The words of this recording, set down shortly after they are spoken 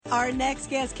Our next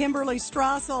guest, Kimberly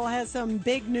Strassel, has some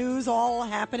big news all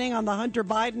happening on the Hunter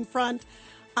Biden front.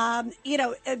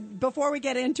 Before we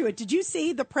get into it, did you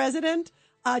see the president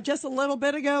just a little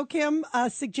bit ago, Kim,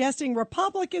 suggesting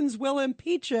Republicans will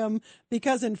impeach him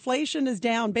because inflation is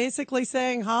down, basically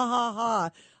saying, ha,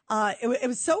 ha, ha. It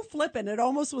was so flippant. It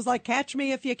almost was like, catch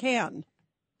me if you can.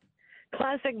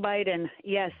 Classic Biden.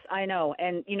 Yes, I know.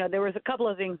 And, there was a couple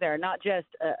of things there, not just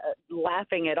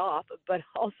laughing it off, but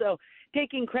also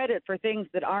taking credit for things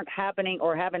that aren't happening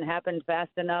or haven't happened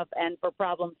fast enough and for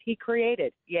problems he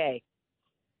created. Yay.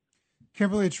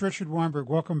 Kimberly, it's Richard Weinberg.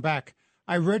 Welcome back.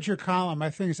 I read your column. I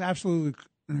think it's absolutely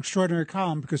an extraordinary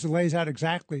column because it lays out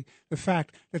exactly the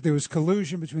fact that there was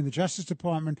collusion between the Justice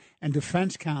Department and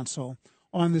Defense Counsel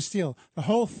on this deal. The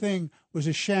whole thing was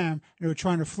a sham, and they were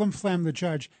trying to flim-flam the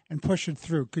judge and push it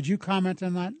through. Could you comment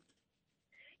on that?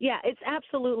 Yeah, it's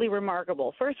absolutely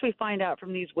remarkable. First, we find out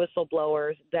from these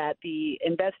whistleblowers that the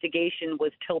investigation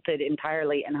was tilted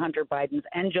entirely in Hunter Biden's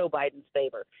and Joe Biden's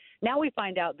favor. Now we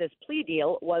find out this plea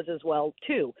deal was as well,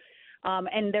 too.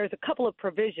 And there's a couple of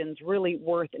provisions really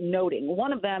worth noting.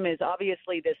 One of them is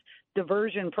obviously this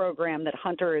diversion program that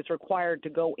Hunter is required to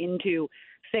go into,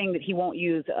 saying that he won't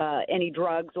use any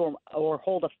drugs or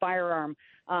hold a firearm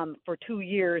for 2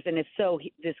 years. And if so,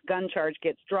 this gun charge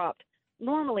gets dropped.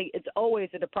 Normally, it's always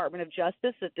the Department of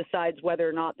Justice that decides whether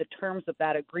or not the terms of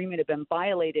that agreement have been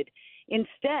violated.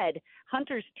 Instead,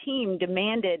 Hunter's team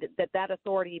demanded that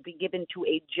authority be given to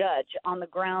a judge on the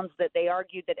grounds that they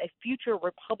argued that a future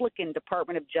Republican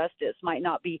Department of Justice might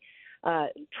not be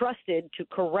trusted to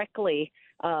correctly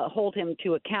hold him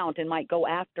to account and might go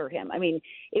after him. I mean,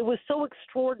 it was so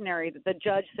extraordinary that the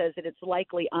judge says that it's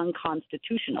likely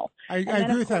unconstitutional. I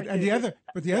agree with that. And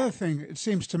the other thing, it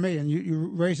seems to me, and you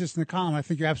raised this in the column, I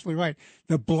think you're absolutely right,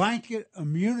 the blanket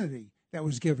immunity that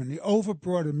was given, the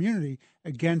overbroad immunity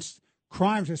against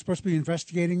crimes they're supposed to be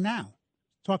investigating now.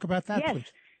 Talk about that, yes.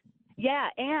 Please. Yeah,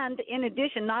 and in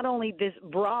addition, not only this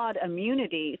broad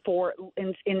immunity for,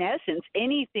 in essence,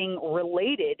 anything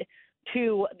related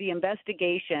to the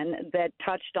investigation that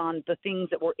touched on the things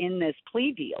that were in this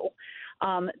plea deal.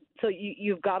 So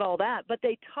you've got all that, but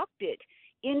they tucked it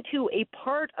into a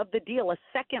part of the deal, a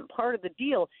second part of the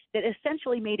deal that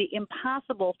essentially made it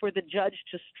impossible for the judge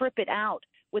to strip it out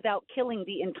without killing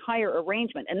the entire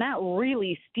arrangement. And that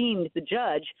really steamed the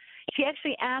judge. She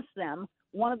actually asked them,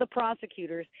 one of the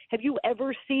prosecutors, have you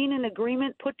ever seen an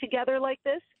agreement put together like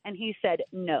this? And he said,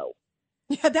 no.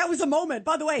 Yeah, that was a moment.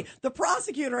 By the way, the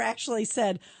prosecutor actually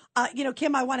said,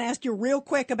 Kim, I want to ask you real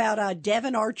quick about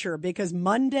Devin Archer, because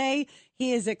Monday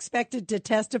he is expected to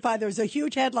testify. There's a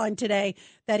huge headline today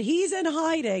that he's in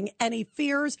hiding and he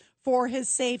fears for his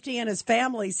safety and his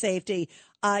family's safety.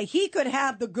 He could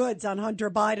have the goods on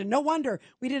Hunter Biden. No wonder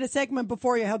we did a segment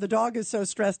before you how the dog is so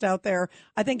stressed out there.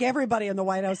 I think everybody in the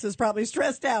White House is probably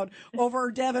stressed out over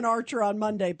Devin Archer on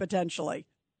Monday, potentially.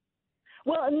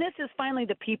 Well, and this is finally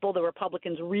the people the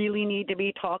Republicans really need to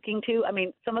be talking to. I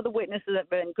mean, some of the witnesses have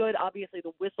been good. Obviously,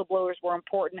 the whistleblowers were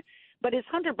important. But it's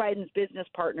Hunter Biden's business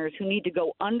partners who need to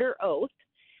go under oath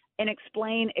and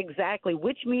explain exactly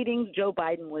which meetings Joe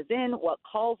Biden was in, what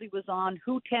calls he was on,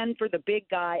 who 10 for the big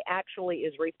guy actually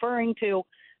is referring to,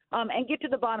 and get to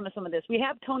the bottom of some of this. We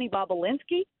have Tony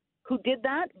Bobolinsky, who did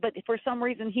that, but for some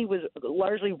reason he was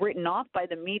largely written off by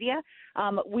the media.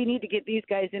 We need to get these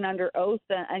guys in under oath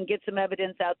and get some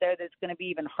evidence out there that's going to be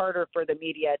even harder for the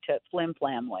media to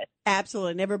flim-flam with.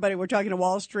 Absolutely. And everybody, we're talking to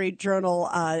Wall Street Journal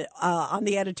on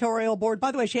the editorial board.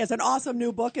 By the way, she has an awesome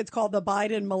new book. It's called The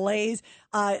Biden Malaise.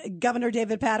 Governor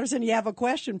David Patterson, you have a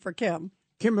question for Kim.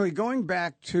 Kimberly, going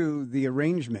back to the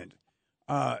arrangement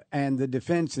and the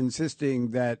defense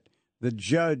insisting that the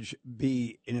judge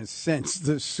be, in a sense,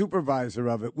 the supervisor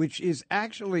of it, which is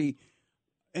actually,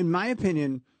 in my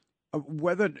opinion,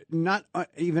 whether not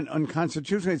even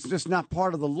unconstitutional, it's just not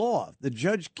part of the law. The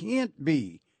judge can't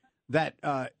be that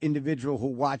individual who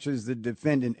watches the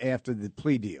defendant after the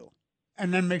plea deal.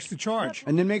 And then makes the charge.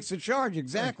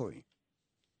 Exactly.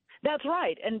 That's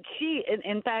right. And she,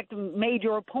 in fact, made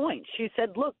your point. She said,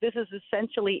 look, this is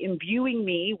essentially imbuing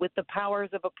me with the powers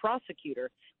of a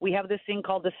prosecutor. We have this thing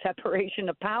called the separation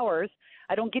of powers.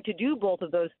 I don't get to do both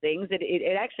of those things.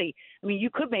 It actually, I mean,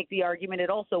 you could make the argument it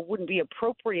also wouldn't be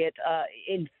appropriate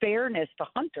in fairness to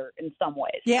Hunter in some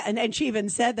ways. Yeah, and she even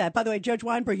said that. By the way, Judge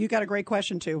Weinberg, you got a great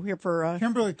question, too, here for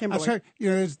Kimberly. Kimberly. I'll say,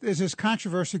 there's this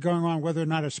controversy going on whether or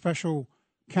not a special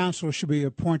counsel should be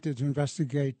appointed to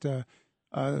investigate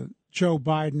Joe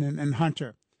Biden and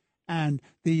Hunter. And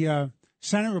the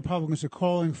Senate Republicans are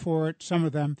calling for it, some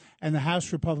of them, and the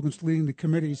House Republicans leading the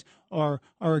committees are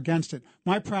against it.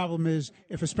 My problem is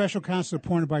if a special counsel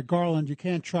appointed by Garland, you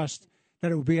can't trust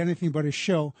that it will be anything but a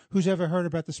show. Who's ever heard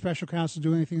about the special counsel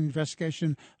doing anything in the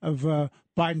investigation of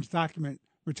Biden's document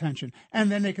retention?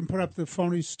 And then they can put up the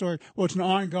phony story. Well, it's an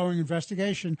ongoing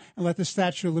investigation and let the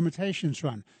statute of limitations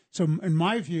run. So in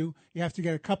my view, you have to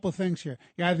get a couple of things here.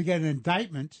 You either get an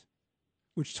indictment,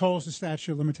 which tolls the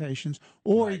statute of limitations,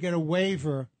 or you get a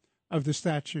waiver of the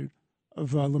statute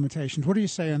of limitations. What do you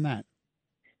say on that?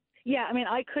 Yeah, I mean,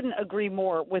 I couldn't agree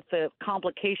more with the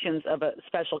complications of a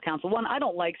special counsel. One, I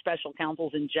don't like special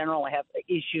counsels in general. I have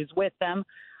issues with them.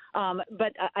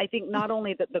 But I think not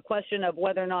only the question of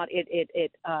whether or not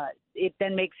it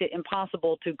then makes it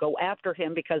impossible to go after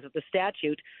him because of the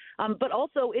statute, but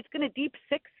also it's going to deep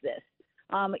six this.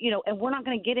 And we're not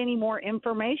going to get any more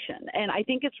information. And I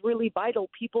think it's really vital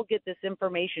people get this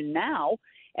information now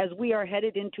as we are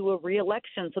headed into a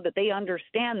re-election so that they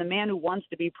understand the man who wants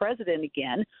to be president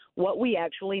again, what we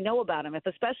actually know about him. If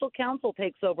a special counsel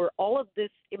takes over, all of this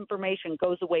information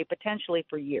goes away potentially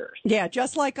for years. Yeah,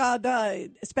 just like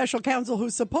the special counsel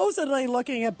who's supposedly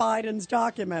looking at Biden's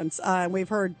documents. We've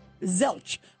heard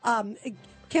zilch.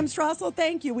 Kim Strassel,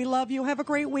 thank you. We love you. Have a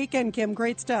great weekend, Kim.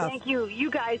 Great stuff. Thank you. You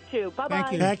guys, too.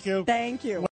 Bye-bye. Thank you. Thank you.